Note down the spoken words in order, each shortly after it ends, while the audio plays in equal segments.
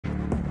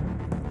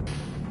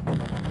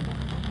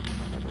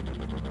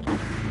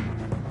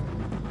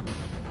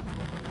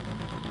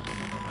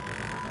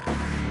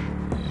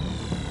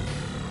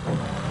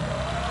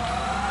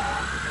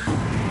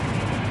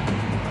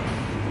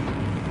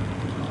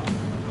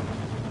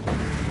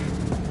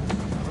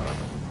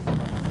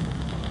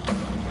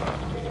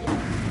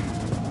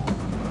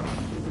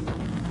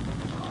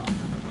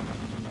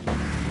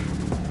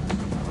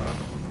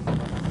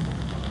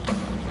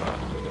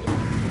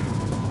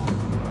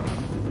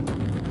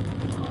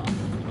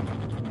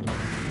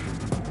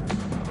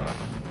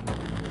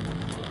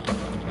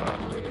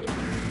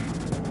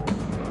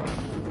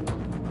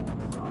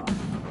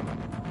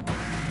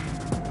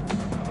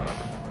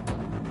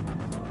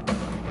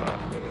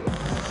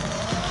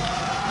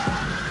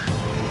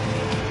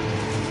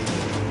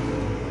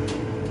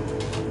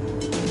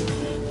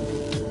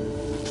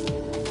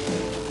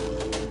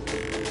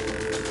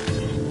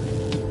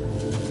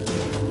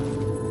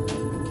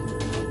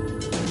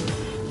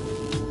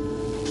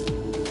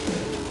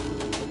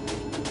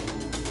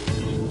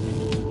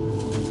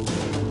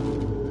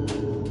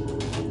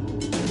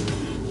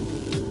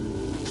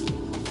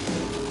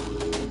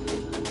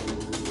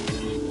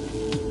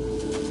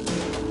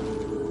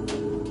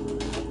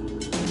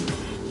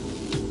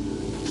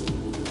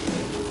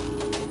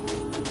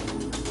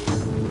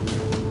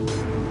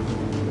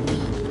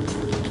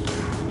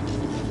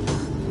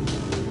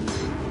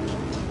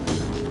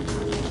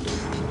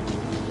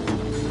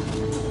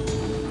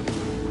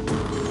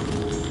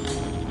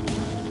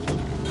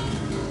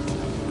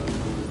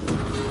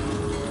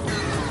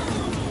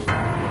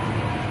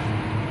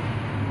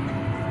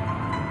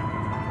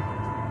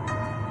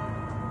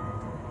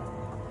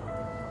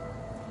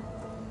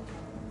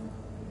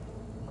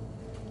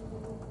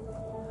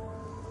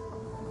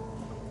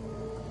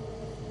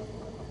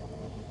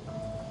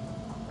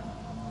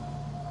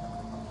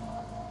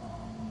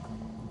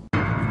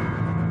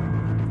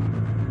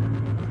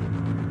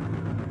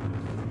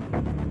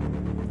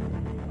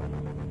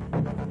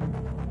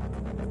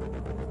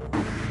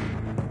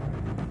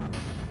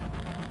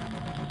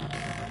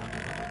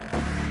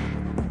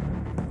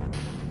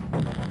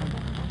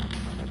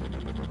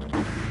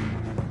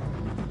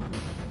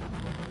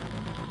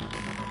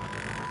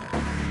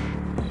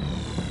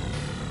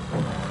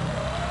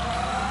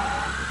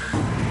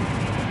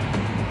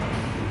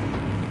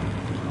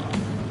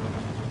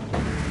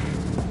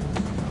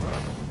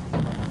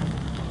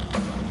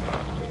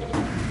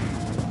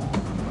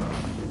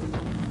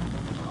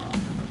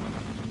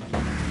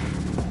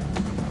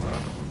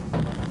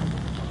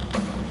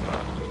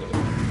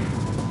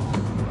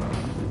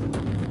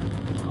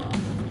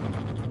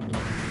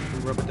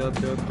Rubber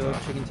dub dub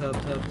dub, chicken tub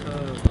tub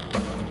tub.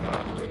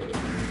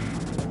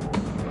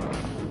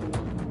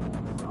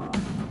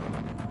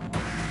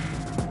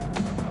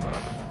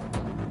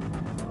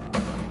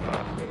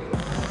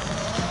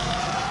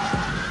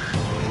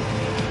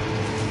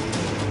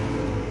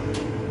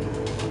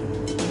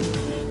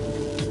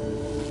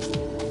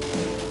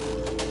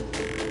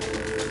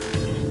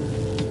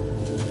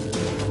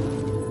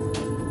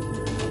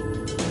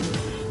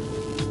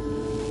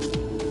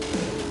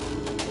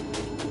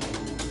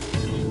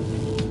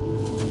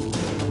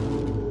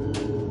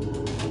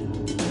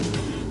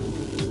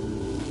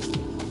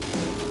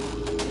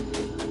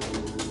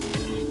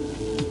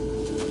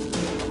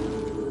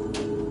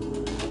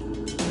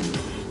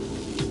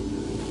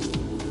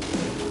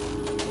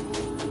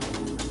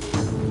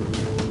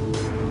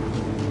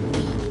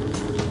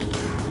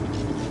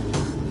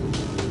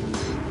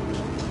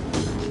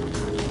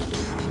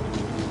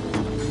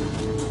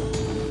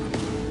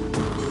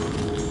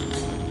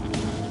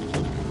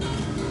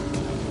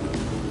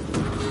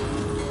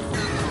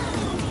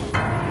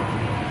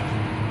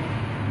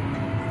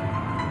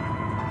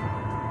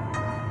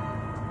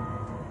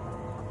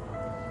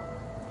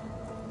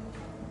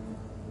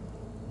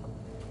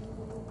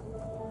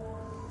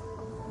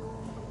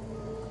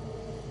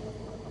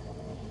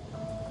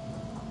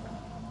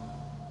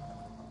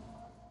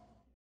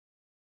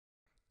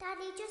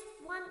 Daddy just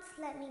once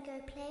let me go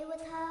play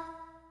with her.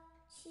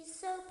 She's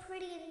so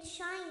pretty and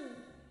shiny.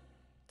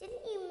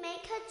 Didn't you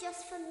make her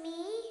just for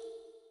me?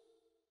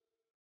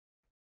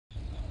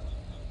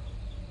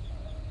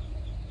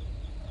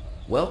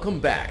 Welcome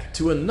back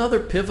to another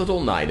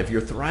pivotal night of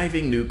your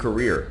thriving new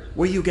career,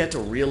 where you get to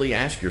really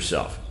ask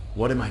yourself,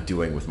 what am I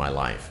doing with my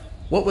life?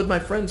 What would my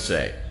friends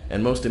say?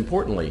 And most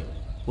importantly,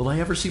 will I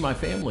ever see my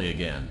family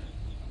again?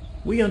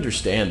 We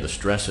understand the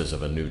stresses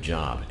of a new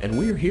job, and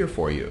we're here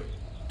for you.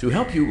 To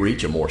help you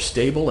reach a more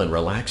stable and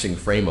relaxing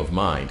frame of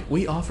mind,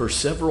 we offer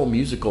several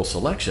musical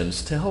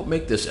selections to help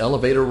make this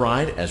elevator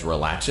ride as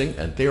relaxing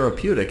and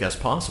therapeutic as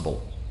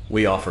possible.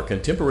 We offer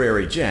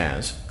contemporary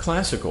jazz,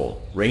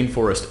 classical,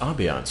 rainforest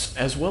ambiance,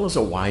 as well as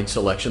a wide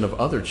selection of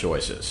other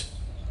choices.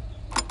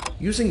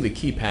 Using the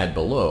keypad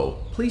below,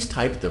 please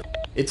type the...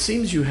 It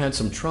seems you had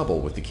some trouble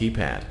with the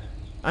keypad.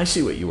 I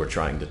see what you were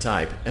trying to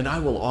type, and I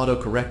will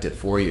auto-correct it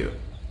for you.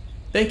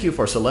 Thank you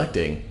for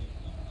selecting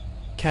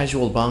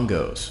Casual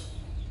Bongos.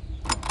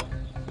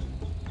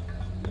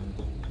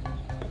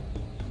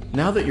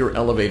 Now that your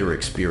elevator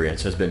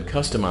experience has been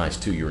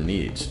customized to your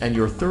needs and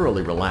you're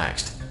thoroughly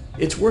relaxed,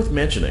 it's worth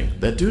mentioning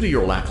that due to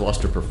your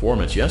lackluster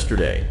performance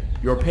yesterday,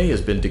 your pay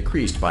has been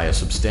decreased by a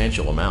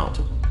substantial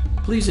amount.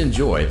 Please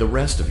enjoy the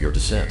rest of your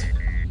descent.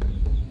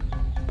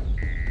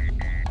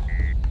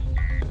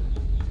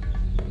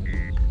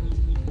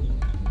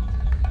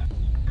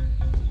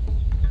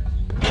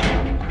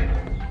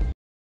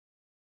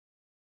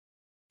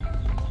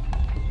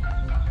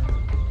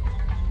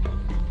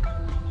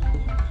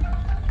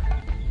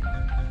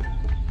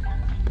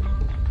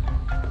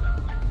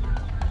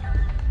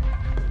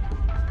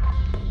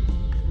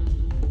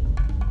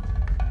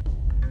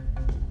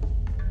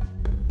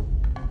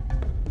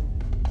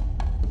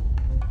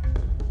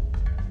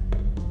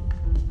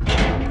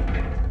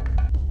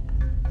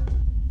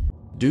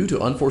 Due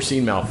to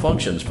unforeseen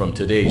malfunctions from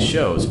today's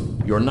shows,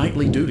 your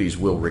nightly duties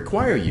will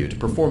require you to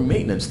perform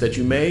maintenance that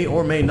you may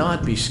or may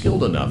not be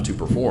skilled enough to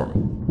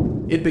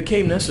perform. It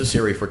became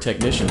necessary for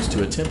technicians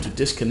to attempt to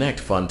disconnect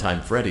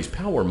Funtime Freddy's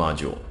power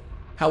module.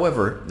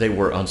 However, they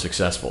were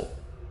unsuccessful.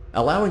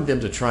 Allowing them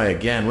to try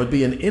again would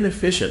be an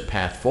inefficient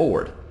path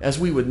forward, as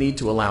we would need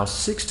to allow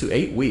 6 to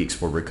 8 weeks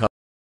for recovery.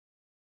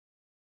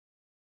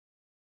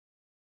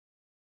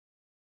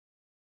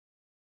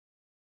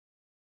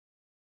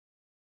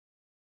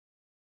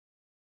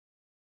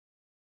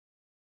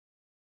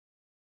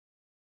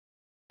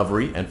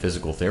 And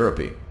physical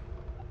therapy.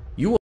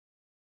 You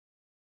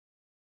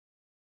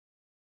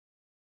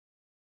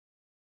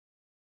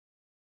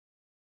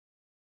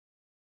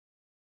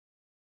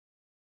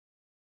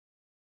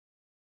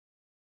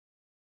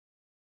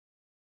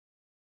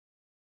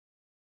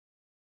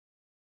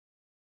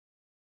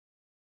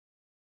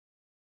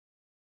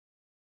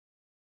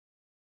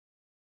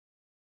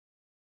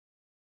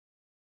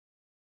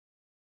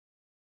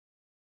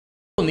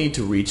will need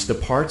to reach the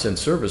parts and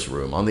service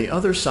room on the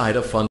other side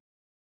of Funtime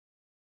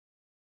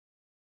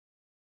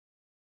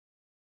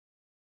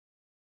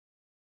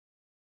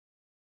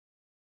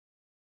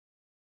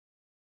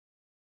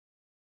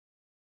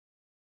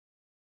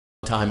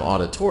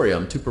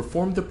Auditorium to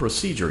perform the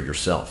procedure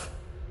yourself.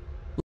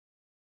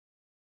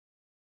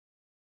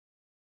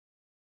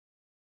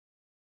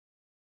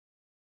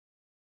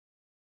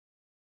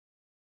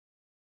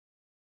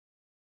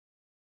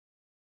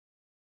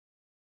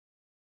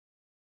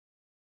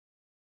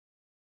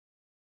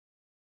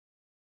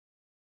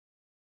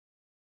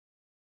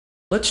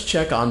 Let's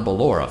check on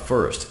Ballora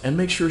first and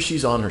make sure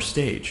she's on her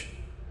stage.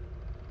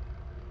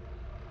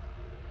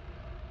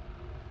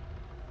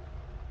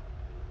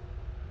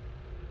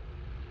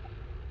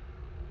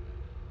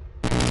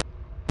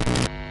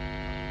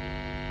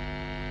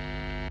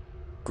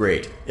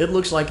 Great, it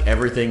looks like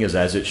everything is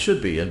as it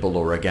should be in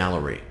Ballora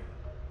Gallery.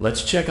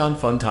 Let's check on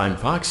Funtime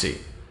Foxy.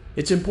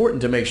 It's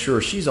important to make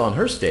sure she's on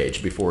her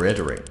stage before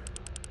entering.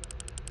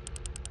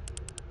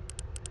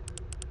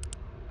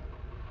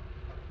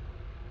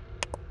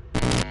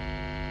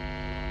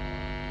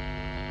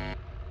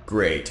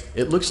 Great,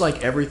 it looks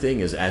like everything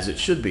is as it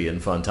should be in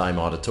Funtime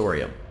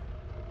Auditorium.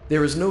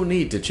 There is no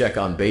need to check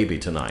on Baby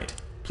tonight.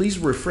 Please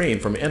refrain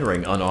from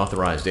entering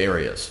unauthorized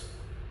areas.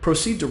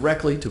 Proceed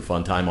directly to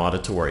Funtime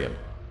Auditorium.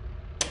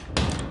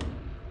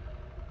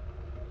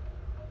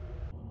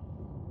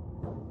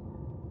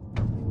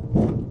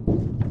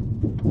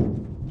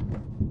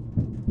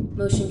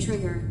 Motion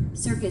trigger.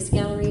 Circus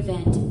gallery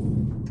vent.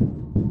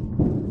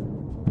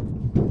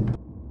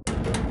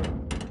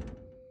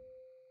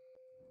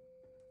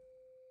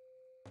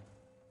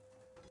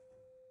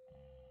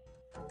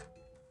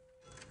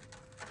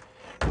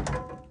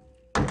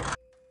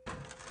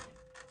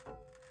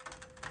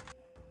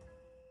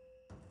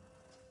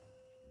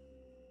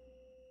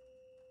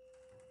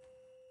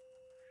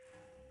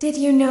 Did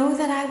you know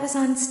that I was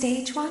on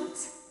stage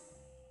once?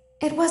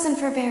 It wasn't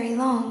for very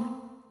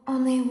long,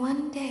 only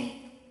one day.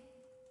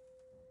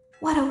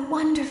 What a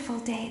wonderful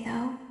day,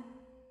 though.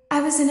 I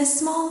was in a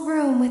small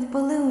room with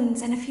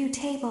balloons and a few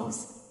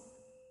tables.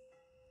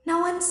 No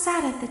one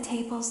sat at the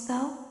tables,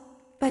 though,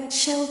 but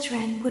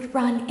children would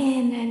run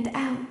in and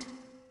out.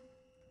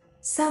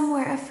 Some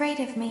were afraid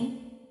of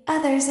me,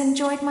 others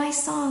enjoyed my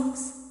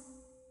songs.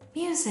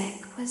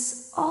 Music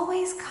was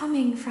always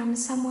coming from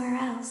somewhere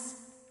else,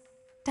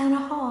 down a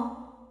hall.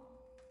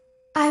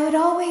 I would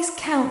always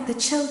count the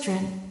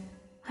children.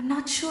 I'm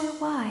not sure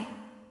why.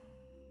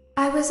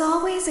 I was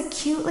always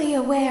acutely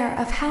aware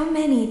of how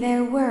many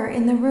there were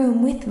in the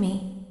room with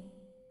me.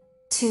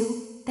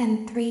 2,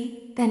 then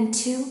 3, then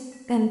 2,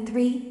 then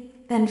 3,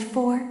 then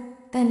 4,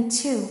 then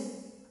 2,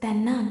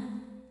 then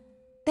none.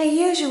 They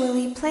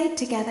usually played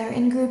together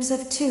in groups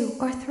of 2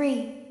 or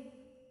 3.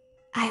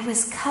 I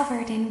was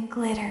covered in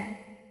glitter.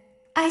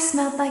 I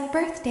smelled like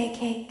birthday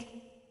cake.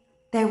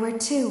 There were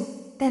 2,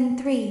 then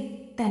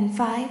 3, then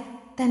 5,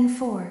 then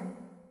 4.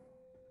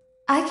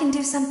 I can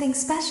do something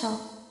special.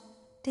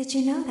 Did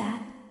you know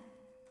that?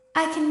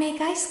 I can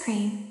make ice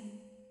cream.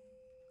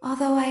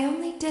 Although I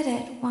only did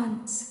it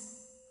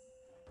once.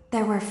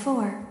 There were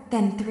 4,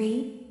 then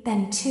 3,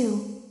 then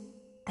 2,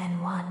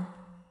 then 1.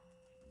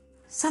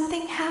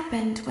 Something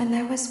happened when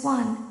there was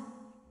 1.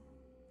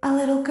 a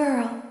little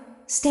girl,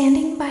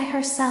 standing by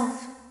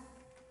herself.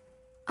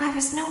 I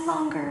was no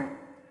longer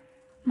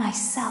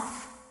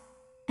myself,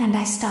 and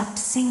I stopped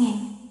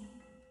singing.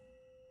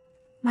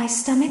 My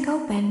stomach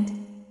opened,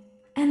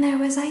 and there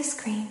was ice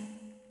cream.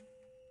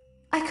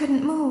 I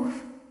couldn't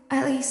move,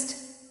 at least,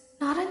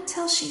 not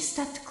until she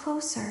stepped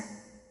closer.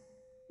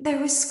 There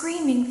was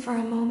screaming for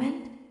a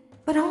moment,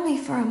 but only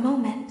for a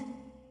moment.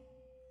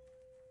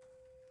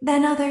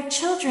 Then other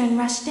children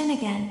rushed in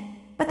again,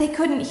 but they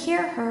couldn't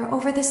hear her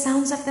over the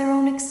sounds of their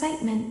own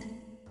excitement.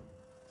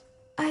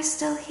 I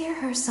still hear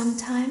her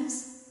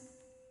sometimes.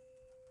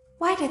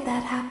 Why did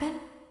that happen?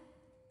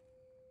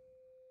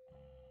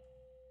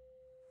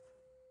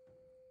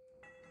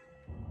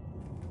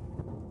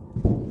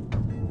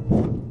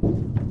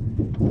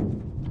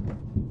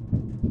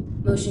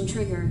 Motion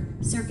trigger.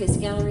 Circus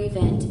gallery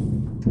vent.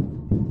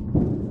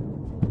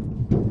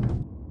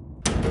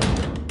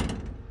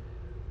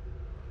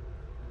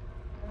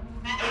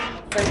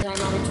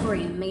 Funtime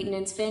auditorium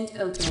maintenance vent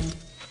opened.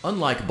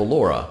 Unlike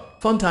Ballora,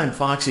 Funtime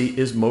Foxy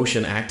is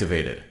motion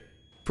activated.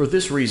 For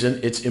this reason,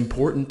 it's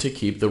important to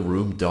keep the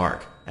room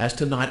dark, as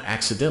to not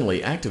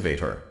accidentally activate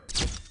her.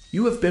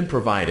 You have been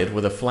provided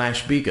with a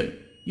flash beacon.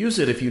 Use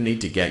it if you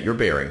need to get your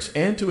bearings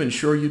and to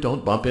ensure you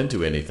don't bump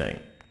into anything.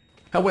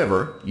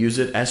 However, use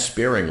it as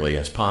sparingly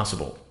as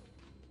possible.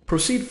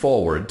 Proceed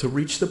forward to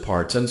reach the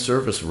parts and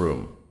service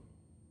room.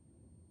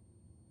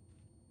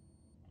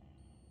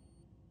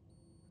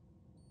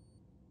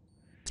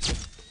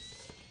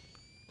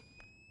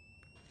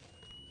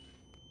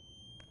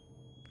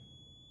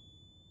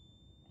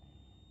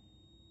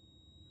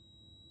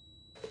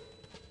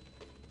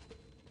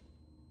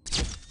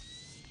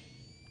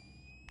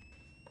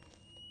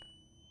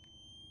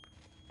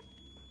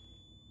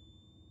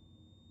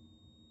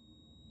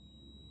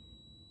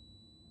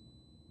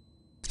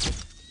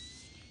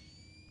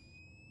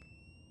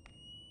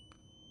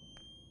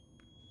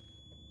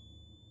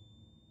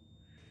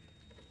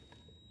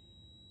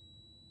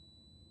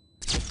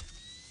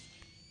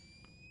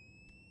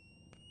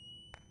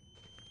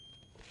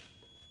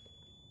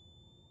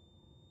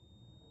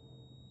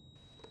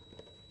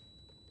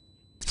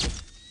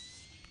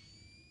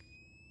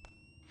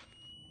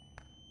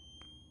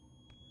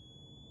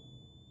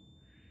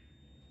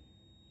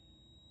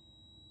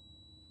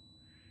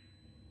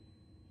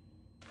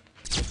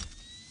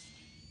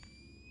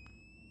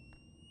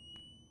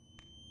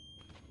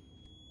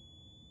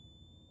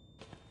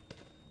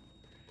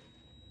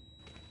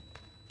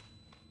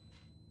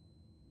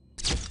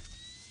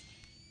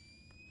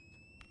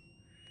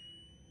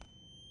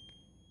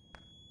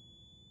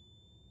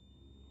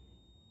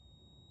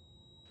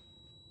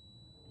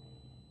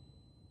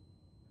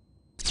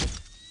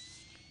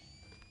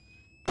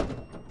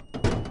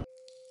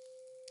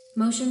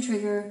 Motion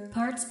trigger.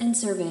 Parts and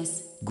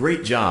service.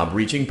 Great job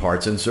reaching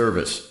parts and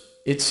service.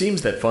 It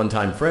seems that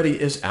Funtime Freddy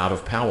is out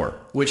of power,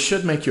 which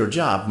should make your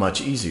job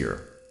much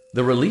easier.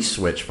 The release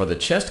switch for the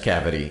chest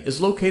cavity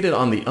is located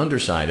on the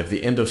underside of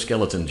the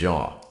endoskeleton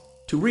jaw.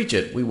 To reach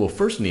it, we will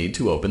first need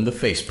to open the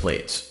face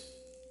plates.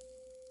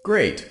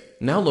 Great!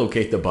 Now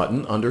locate the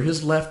button under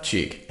his left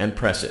cheek and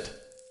press it.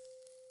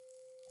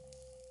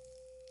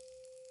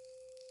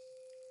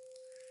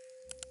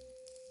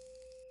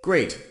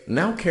 Great!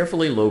 Now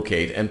carefully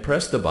locate and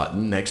press the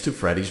button next to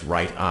Freddy's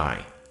right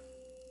eye.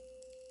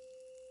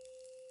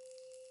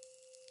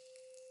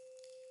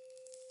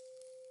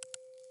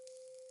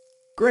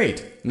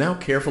 Great! Now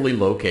carefully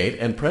locate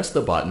and press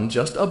the button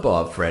just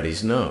above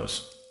Freddy's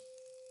nose.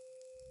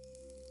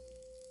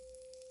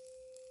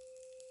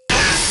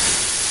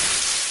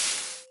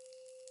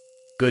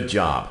 Good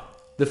job!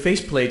 The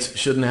faceplates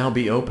should now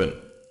be open.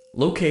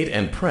 Locate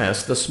and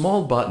press the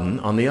small button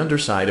on the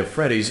underside of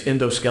Freddy's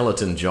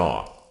endoskeleton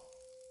jaw.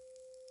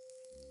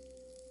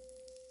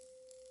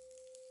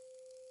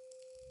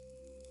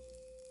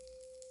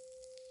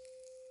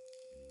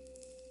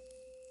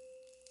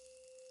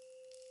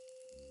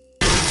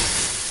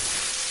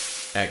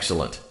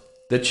 Excellent.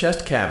 The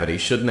chest cavity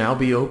should now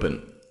be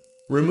open.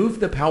 Remove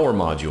the power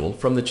module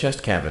from the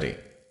chest cavity.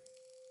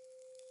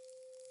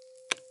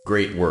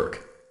 Great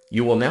work.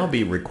 You will now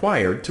be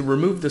required to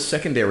remove the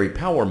secondary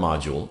power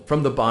module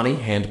from the Bonnie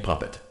hand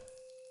puppet.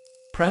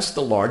 Press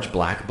the large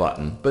black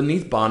button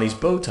beneath Bonnie's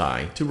bow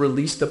tie to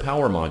release the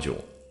power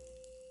module.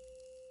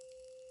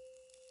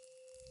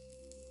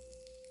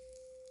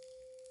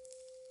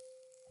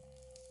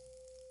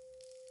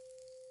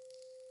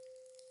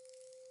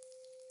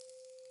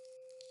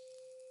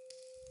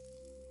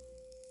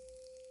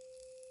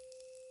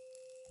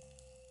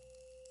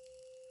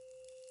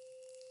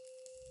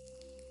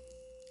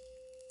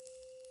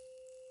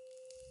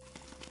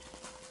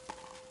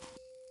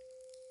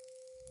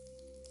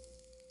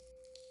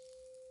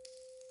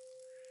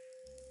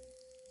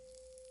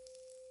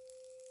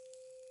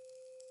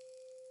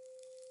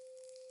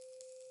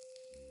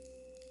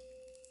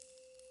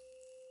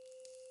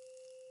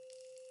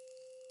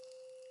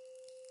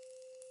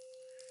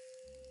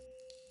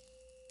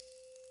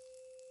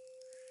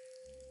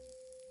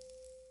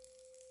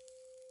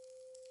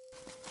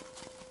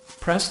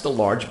 Press the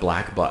large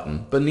black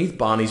button beneath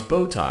Bonnie's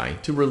bow tie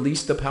to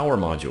release the power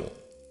module.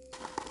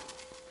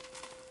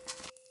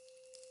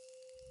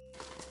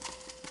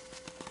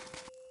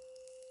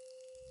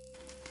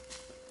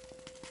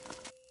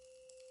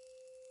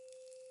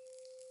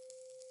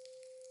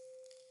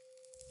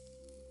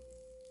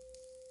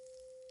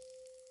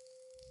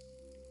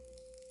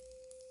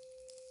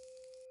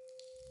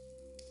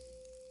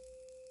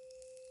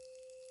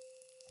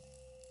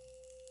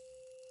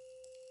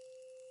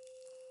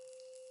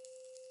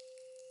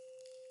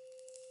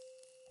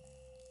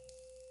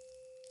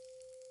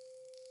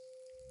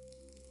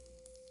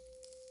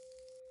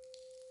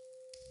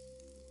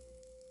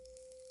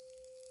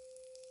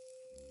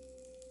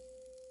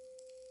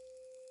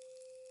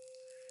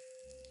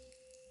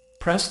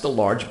 Press the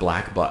large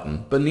black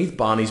button beneath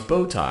Bonnie's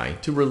bow tie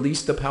to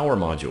release the power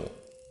module.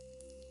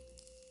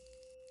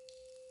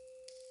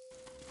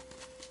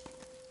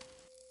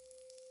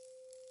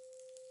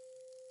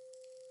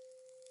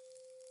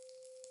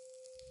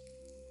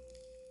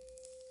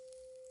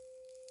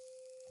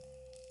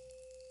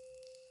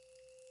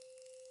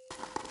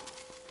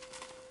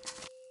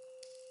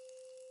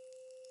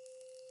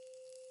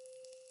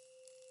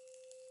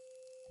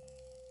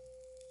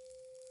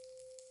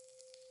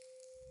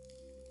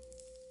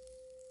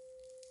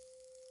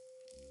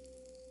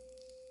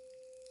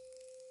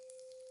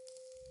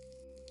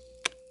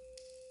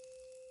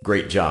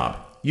 Great job!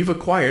 You've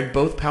acquired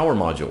both power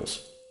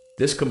modules.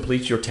 This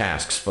completes your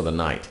tasks for the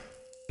night.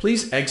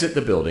 Please exit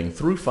the building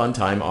through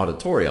Funtime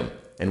Auditorium,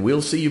 and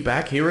we'll see you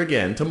back here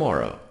again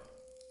tomorrow.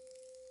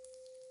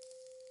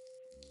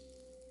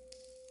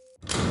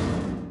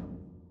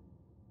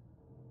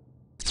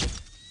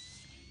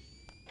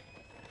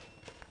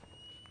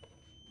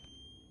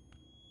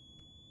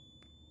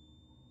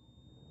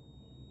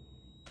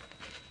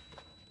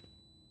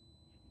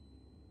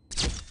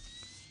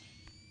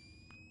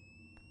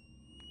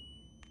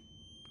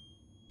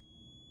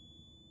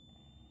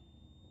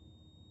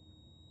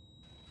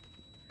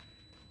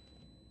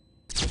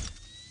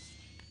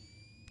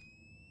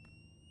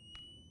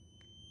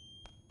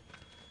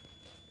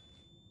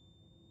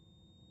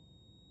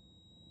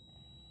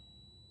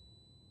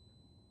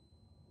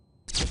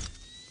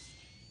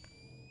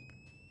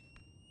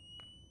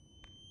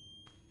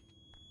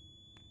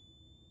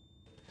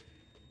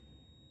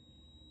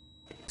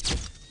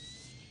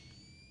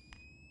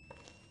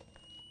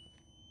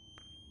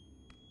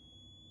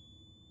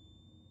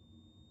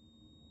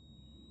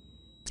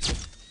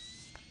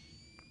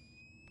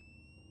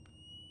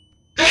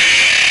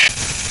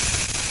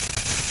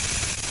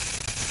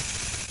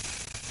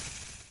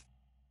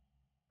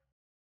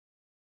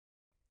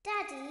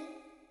 Daddy,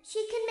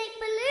 she can make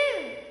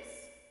balloons.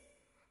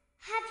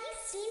 Have you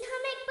seen her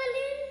make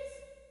balloons?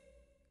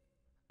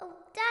 Oh,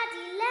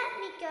 Daddy, let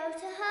me go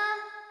to her.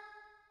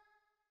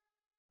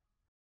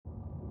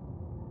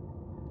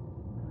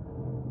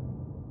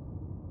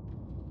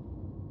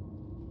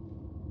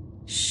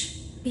 Shh,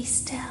 be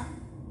still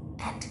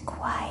and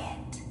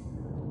quiet.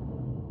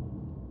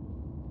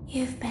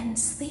 You've been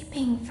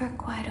sleeping for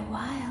quite a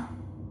while.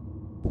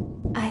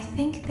 I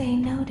think they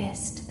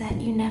noticed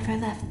that you never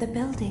left the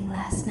building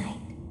last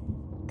night.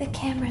 The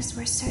cameras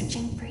were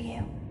searching for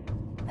you,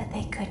 but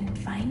they couldn't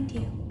find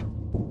you.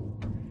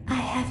 I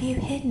have you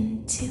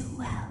hidden too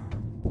well.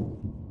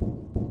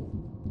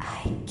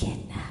 I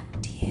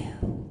kidnapped you.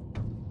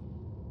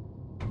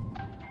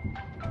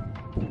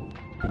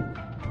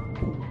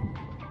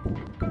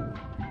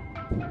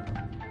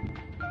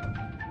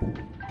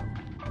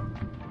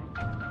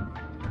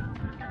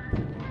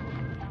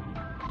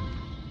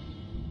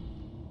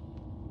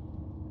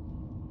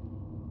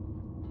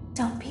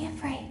 Don't be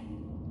afraid.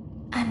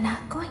 I'm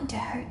not going to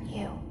hurt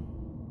you.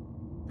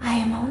 I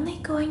am only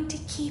going to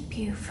keep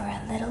you for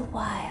a little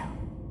while.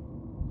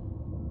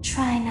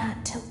 Try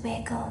not to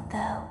wiggle,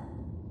 though.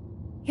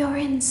 You're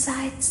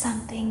inside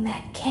something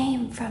that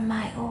came from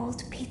my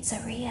old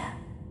pizzeria.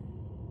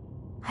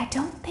 I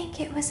don't think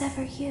it was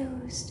ever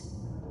used.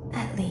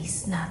 At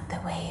least not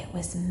the way it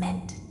was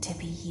meant to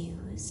be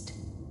used.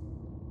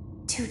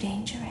 Too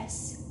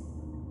dangerous.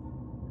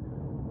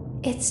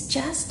 It's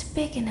just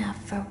big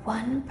enough for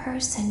one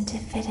person to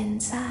fit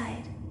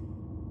inside,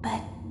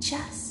 but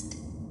just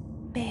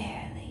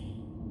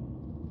barely.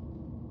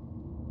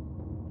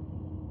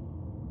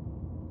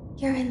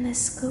 You're in the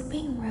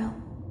scooping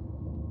room.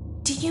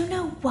 Do you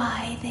know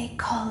why they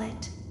call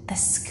it the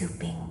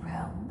scooping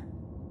room?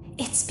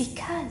 It's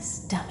because,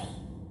 dummy,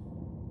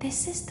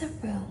 this is the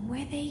room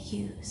where they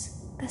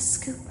use the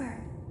scooper.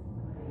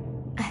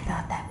 I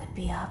thought that would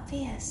be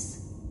obvious.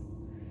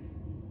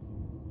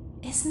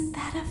 Isn't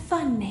that a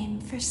fun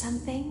name for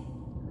something?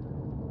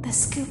 The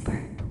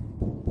scooper.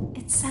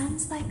 It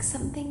sounds like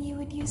something you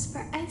would use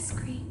for ice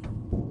cream,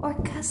 or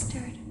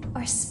custard,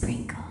 or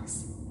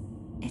sprinkles.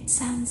 It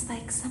sounds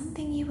like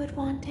something you would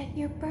want at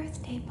your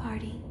birthday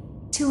party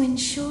to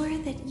ensure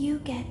that you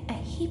get a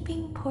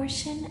heaping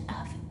portion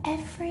of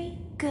every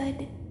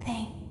good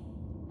thing.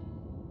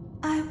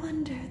 I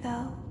wonder,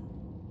 though,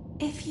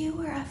 if you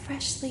were a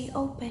freshly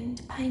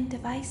opened pint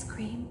of ice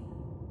cream,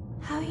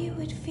 how you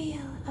would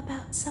feel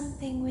about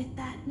something with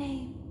that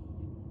name.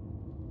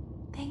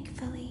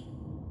 Thankfully,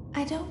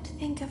 I don't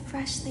think a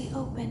freshly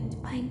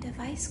opened pint of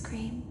ice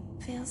cream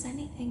feels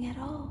anything at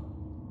all.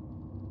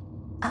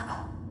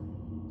 Uh-oh.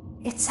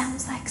 It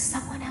sounds like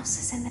someone else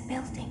is in the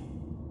building.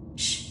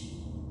 Shh.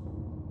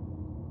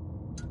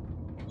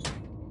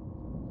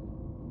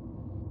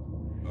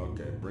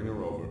 Okay, bring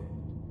her over.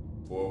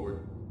 Forward.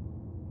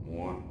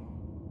 More.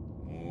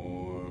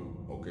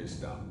 Okay,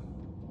 stop.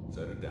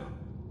 Set her down.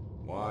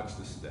 Watch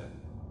the step.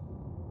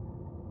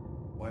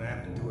 What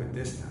happened to it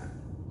this time?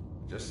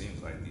 It just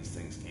seems like these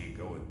things can't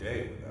go a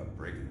day without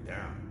breaking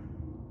down.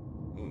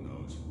 Who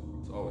knows?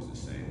 It's always the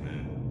same,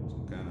 man.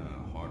 Some kind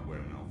of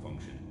hardware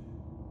malfunction.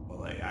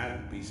 Well, hey, I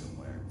have to be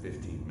somewhere in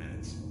 15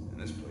 minutes, and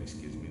this place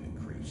gives me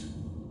the creeps.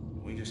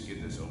 Can we just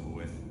get this over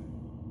with?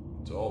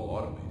 It's all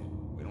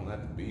automated. We don't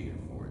have to be here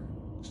for it.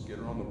 Just get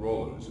her on the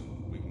rollers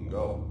and we can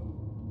go.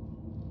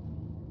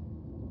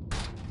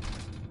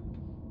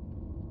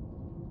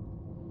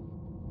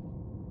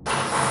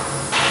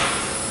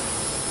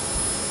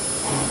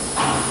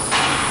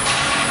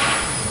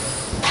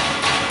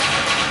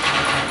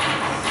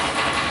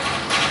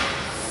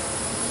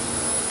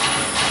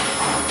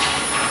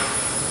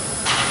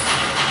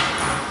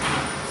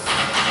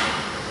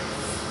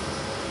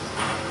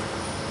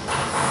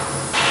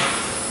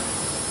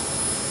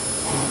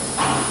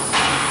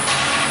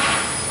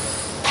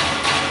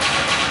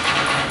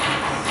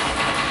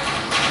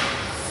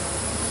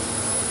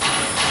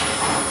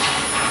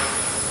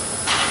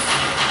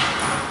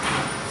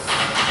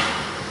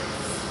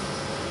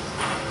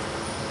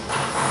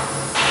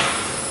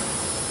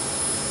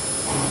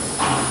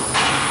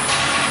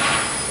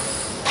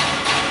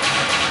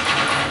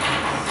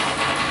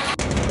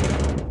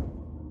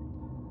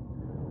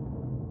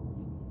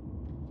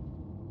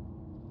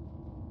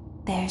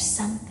 There's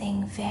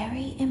something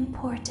very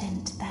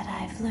important that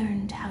I've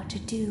learned how to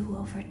do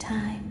over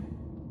time.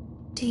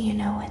 Do you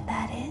know what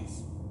that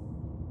is?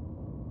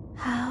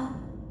 How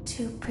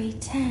to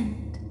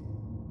pretend.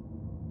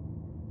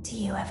 Do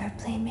you ever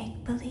play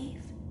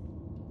make-believe?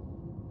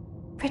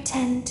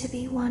 Pretend to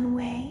be one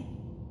way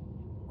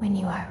when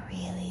you are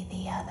really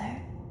the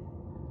other.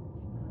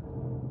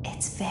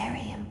 It's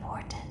very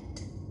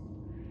important.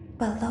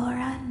 But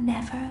Laura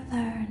never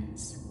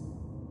learns.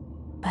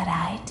 But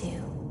I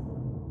do.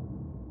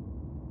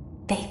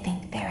 They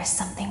think there is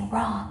something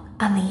wrong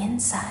on the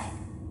inside.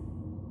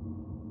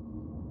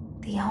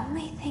 The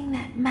only thing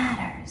that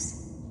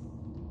matters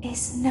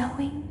is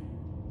knowing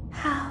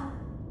how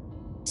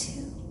to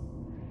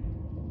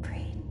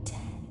pretend.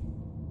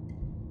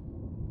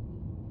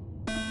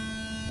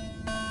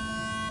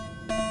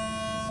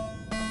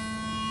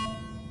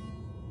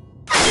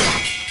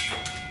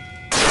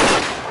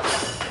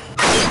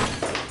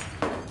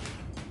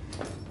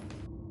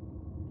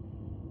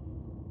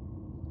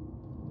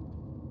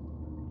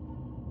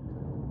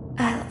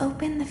 I'll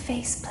open the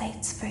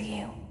faceplates for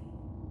you.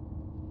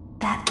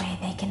 That way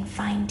they can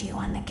find you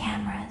on the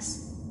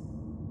cameras.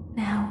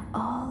 Now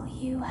all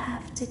you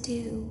have to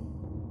do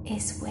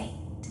is wait.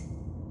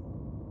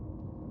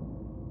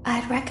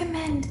 I'd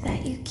recommend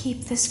that you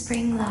keep the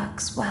spring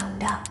locks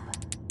wound up.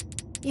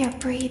 Your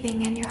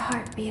breathing and your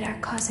heartbeat are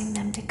causing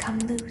them to come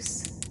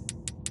loose.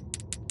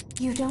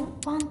 You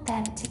don't want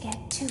them to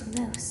get too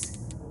loose.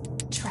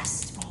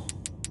 Trust me.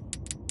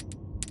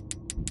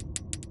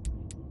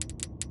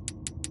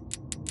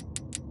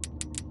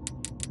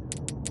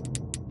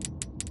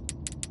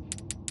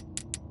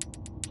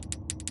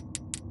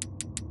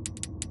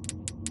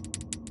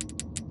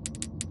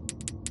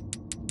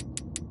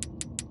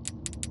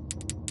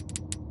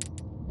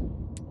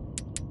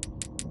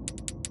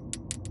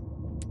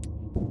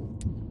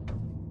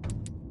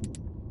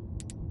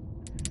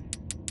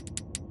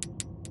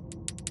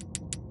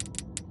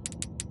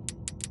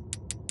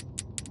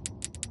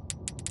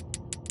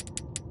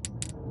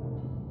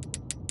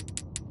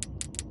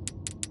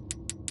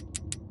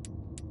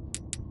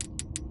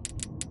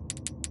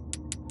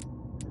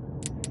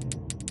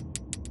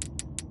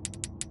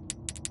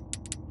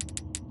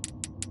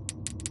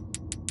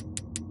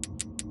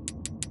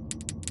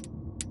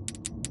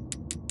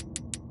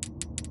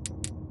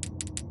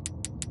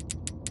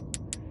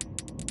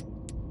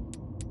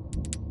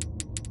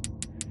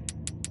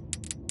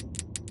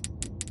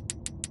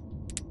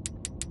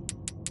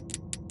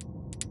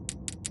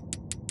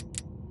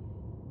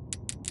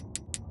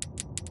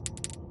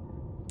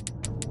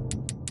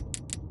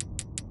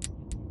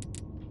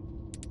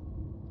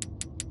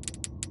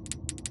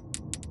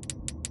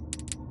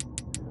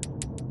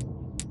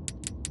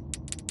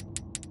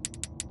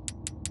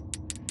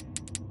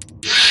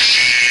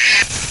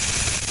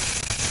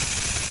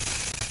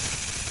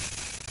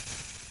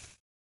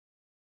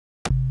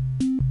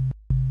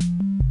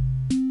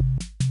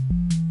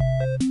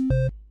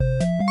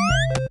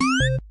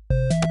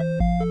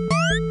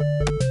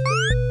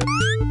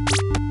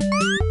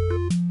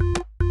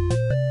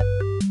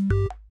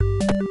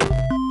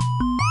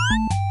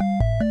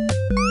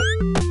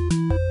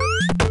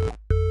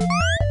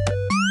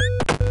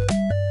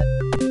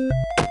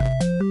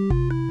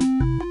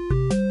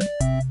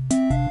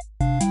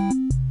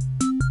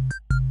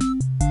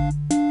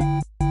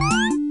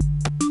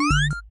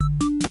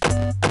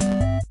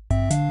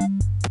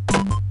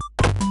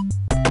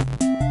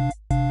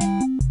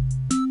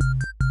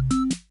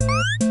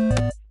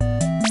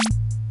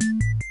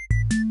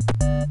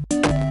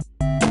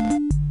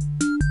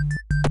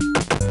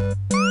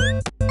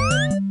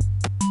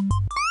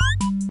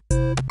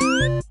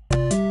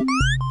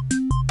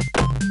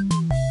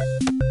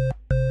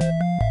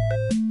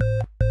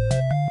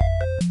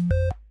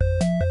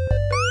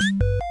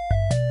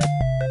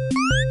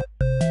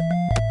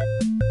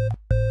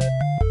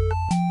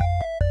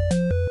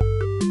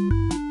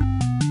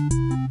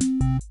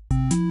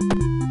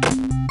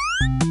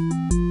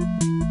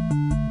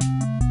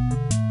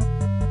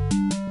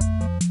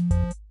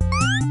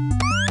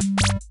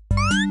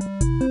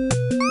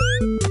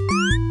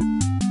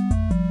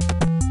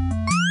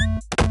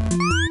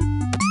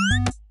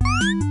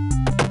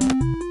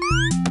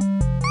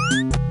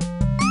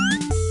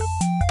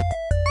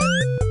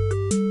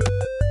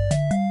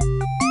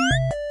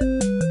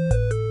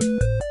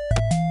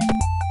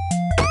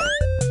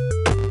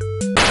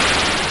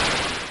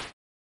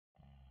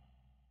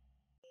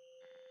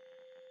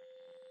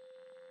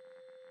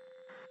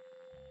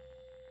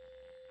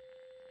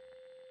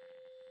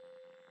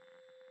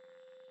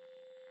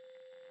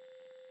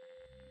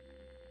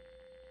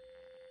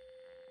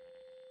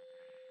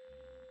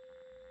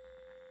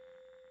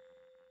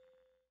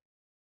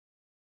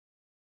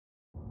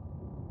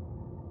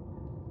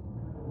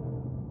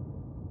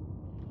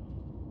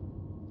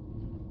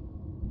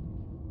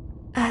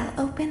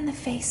 open the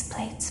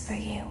faceplates for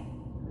you.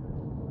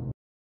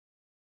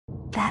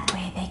 That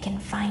way they can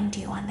find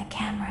you on the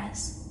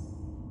cameras.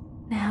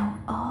 Now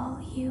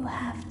all you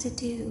have to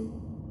do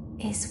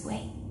is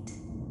wait.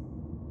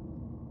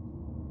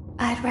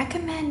 I'd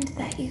recommend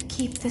that you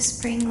keep the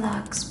spring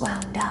locks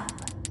wound up.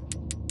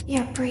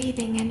 Your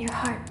breathing and your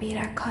heartbeat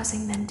are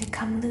causing them to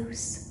come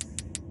loose.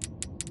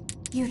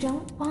 You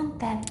don't want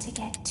them to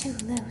get too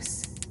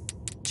loose.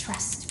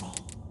 Trust me.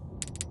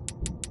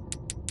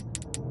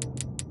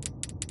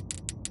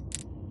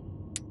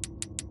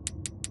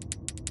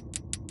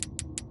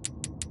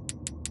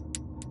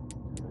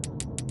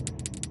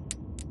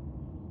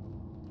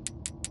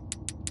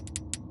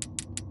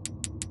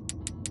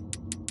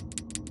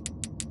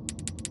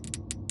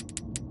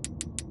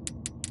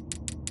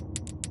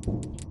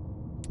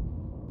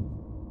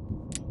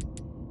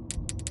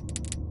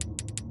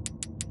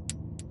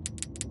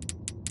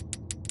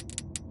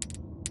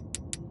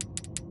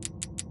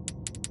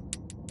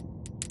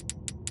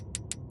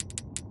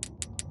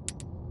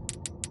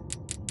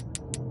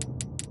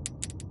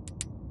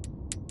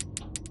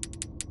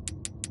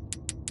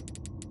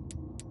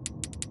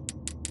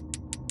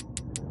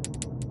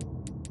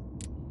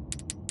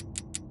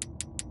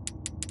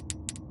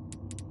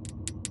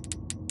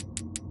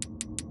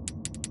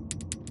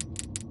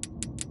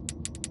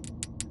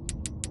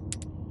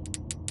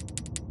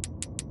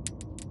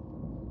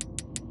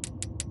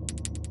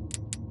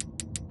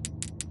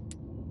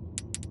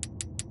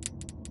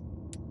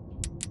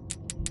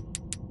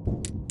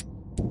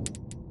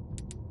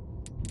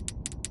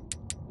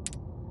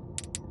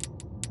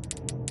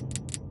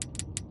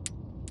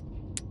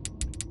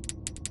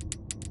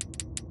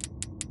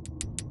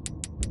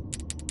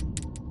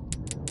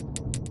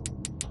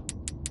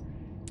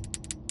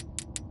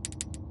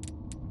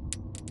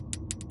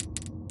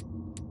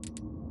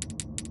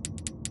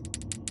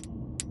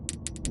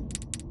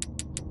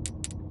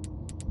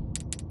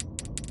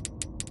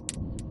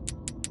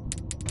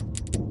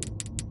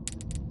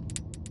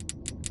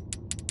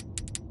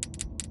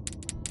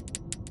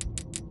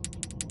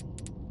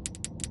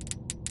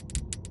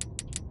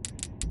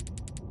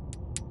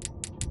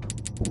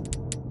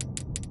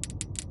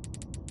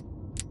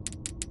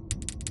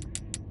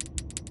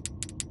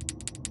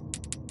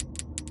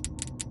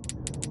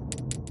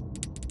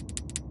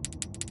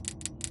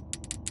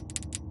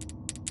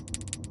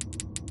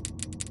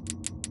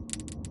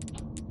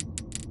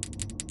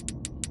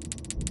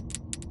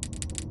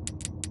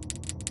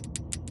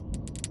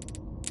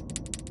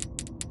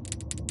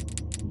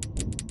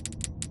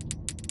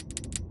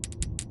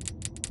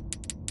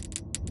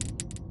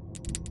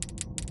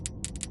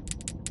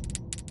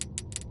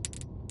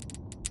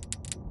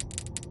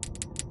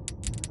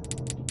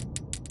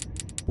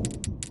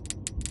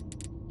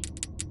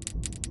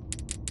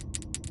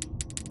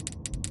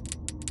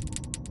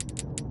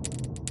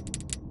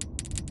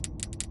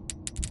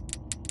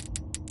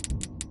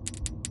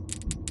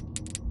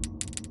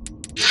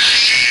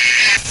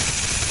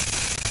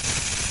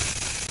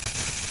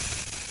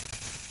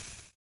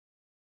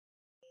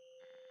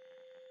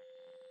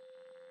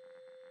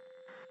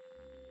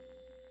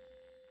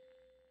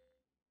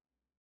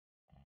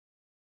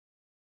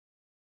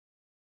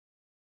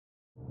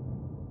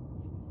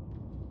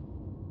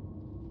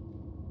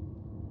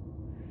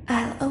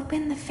 I'll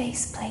open the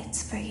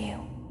faceplates for you.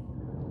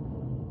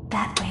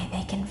 That way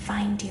they can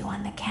find you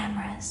on the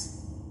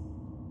cameras.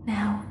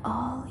 Now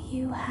all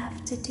you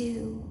have to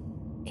do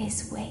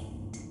is wait.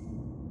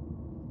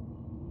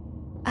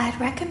 I'd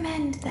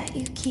recommend that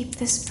you keep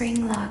the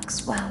spring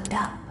locks wound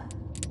up.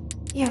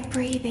 Your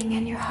breathing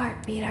and your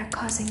heartbeat are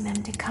causing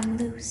them to come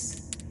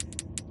loose.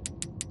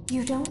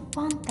 You don't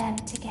want them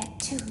to get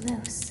too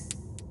loose.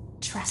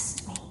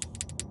 Trust me.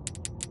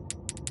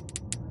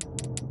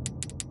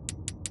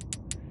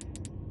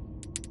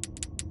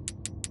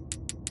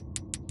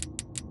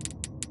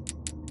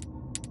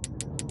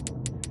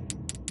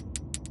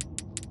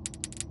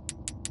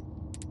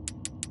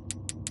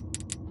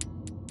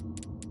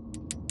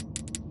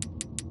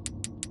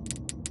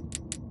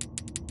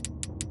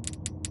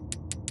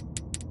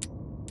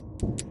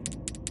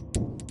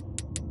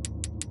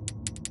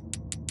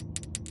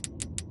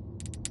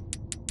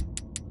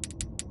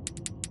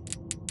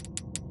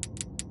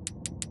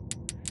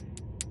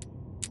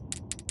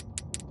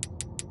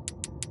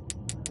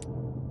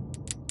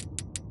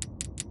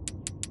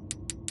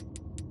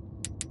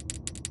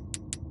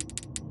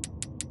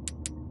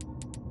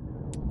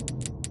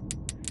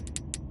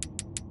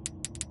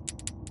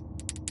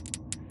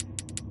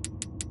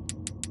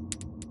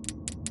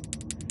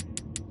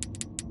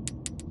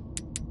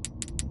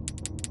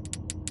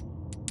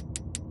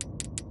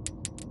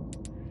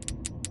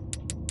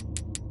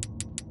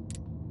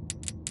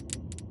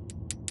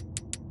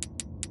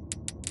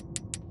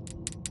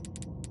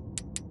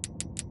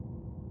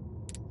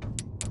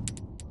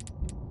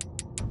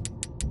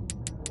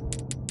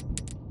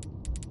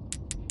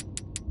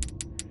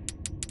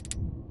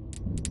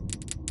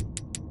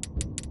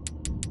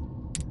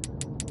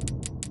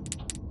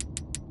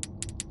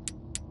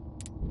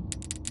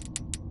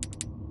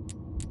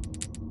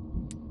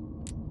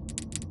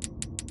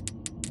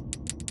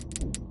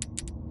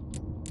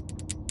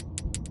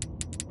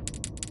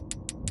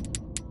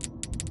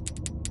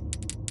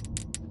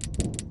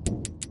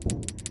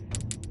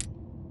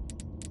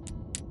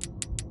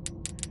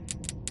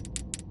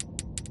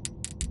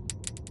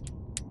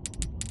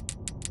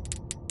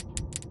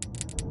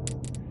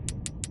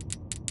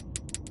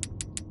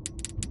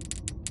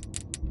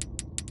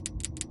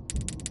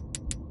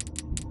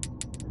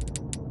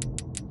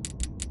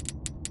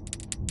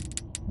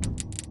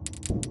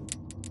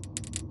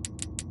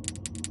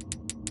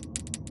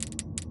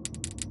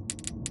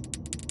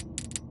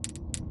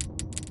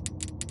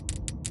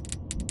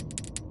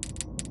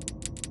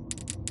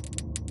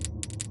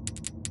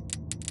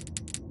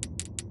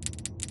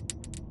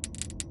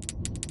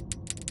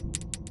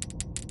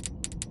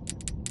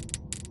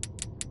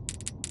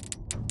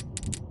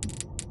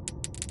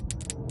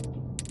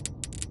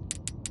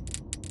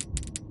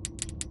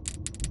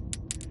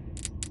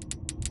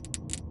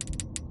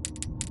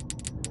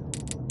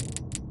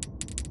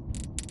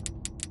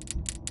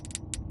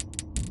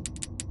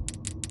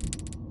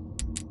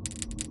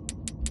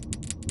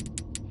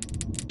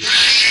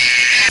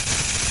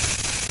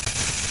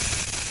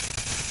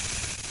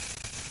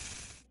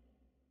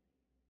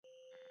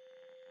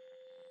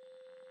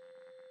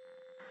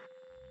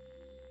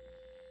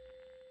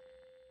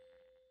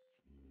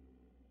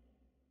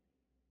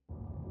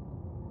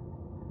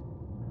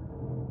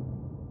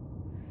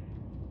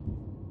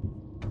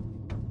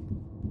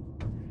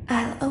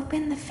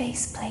 open the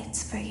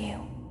faceplates for you.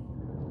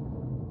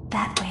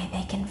 That way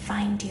they can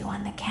find you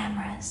on the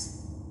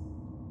cameras.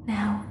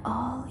 Now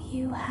all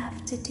you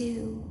have to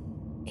do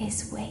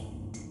is wait.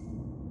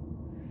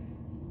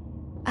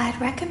 I'd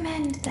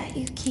recommend that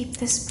you keep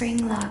the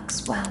spring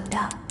locks wound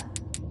up.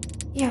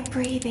 Your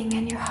breathing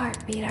and your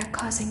heartbeat are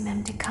causing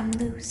them to come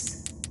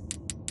loose.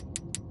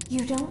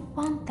 You don't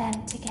want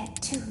them to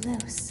get too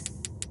loose.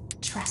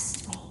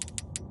 Trust me.